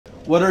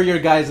What are your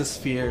guys'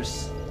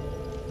 fears?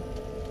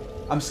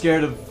 I'm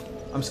scared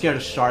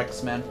of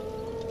sharks, man.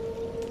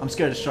 I'm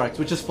scared of sharks,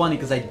 which is funny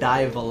because I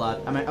dive a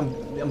lot.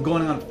 I'm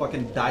going on a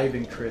fucking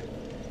diving trip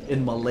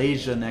in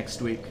Malaysia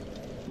next week.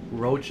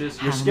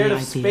 Roaches? You're scared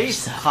of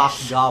space,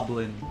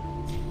 hobgoblin.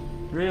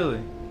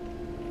 Really?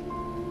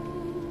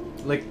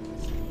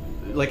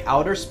 Like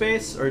outer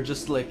space or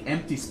just like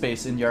empty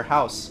space in your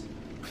house?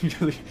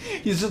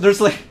 There's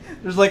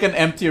like an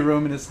empty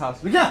room in his house.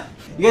 But yeah,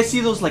 you guys see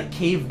those like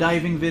cave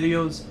diving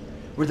videos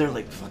where they're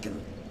like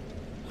fucking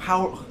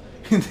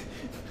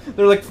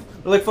they're like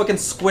fucking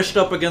squished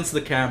up against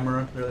the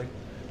camera. They're like,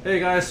 hey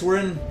guys, we're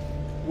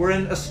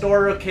in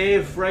Astoria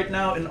Cave right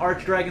now in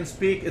Archdragon's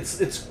Peak.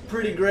 It's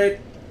pretty great.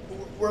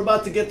 We're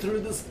about to get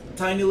through this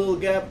tiny little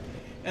gap.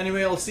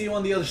 Anyway, I'll see you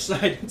on the other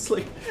side. It's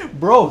like,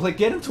 bro, like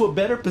get into a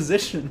better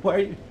position.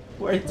 Why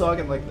are you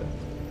talking like that?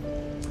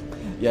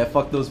 Yeah,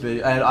 fuck those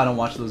videos. I don't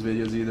watch those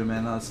videos either,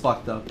 man. That's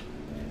fucked up.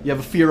 You have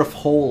a fear of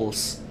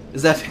holes.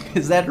 Is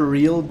that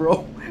real, bro?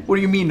 What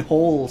do you mean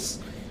holes?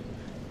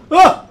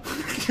 Ah!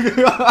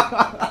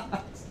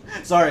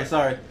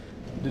 Sorry.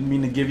 Didn't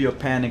mean to give you a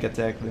panic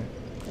attack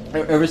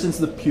there. Ever since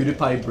the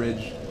PewDiePie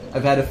bridge,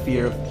 I've had a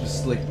fear of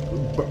just like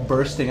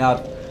bursting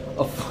out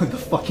of the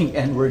fucking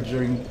N-word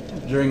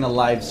during a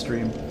live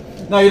stream.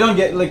 No, you don't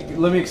get, like,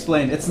 let me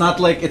explain. It's not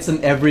like it's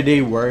an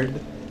everyday word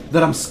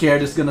that I'm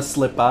scared is gonna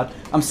slip out.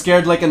 I'm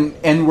scared like an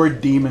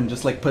N-word demon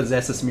just like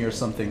possesses me or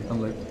something.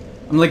 I'm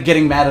like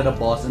getting mad at a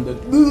boss and then,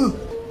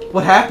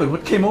 what happened?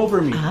 What came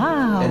over me?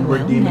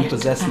 N-word demon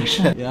possessed me.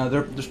 Yeah,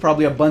 there's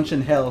probably a bunch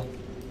in hell,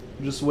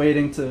 just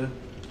waiting to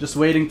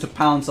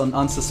pounce on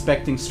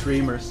unsuspecting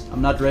streamers.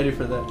 I'm not ready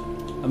for that.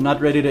 I'm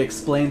not ready to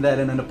explain that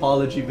in an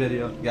apology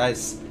video,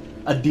 guys.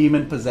 A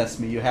demon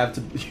possessed me. You have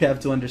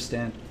to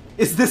understand.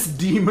 Is this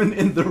demon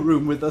in the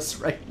room with us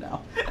right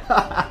now?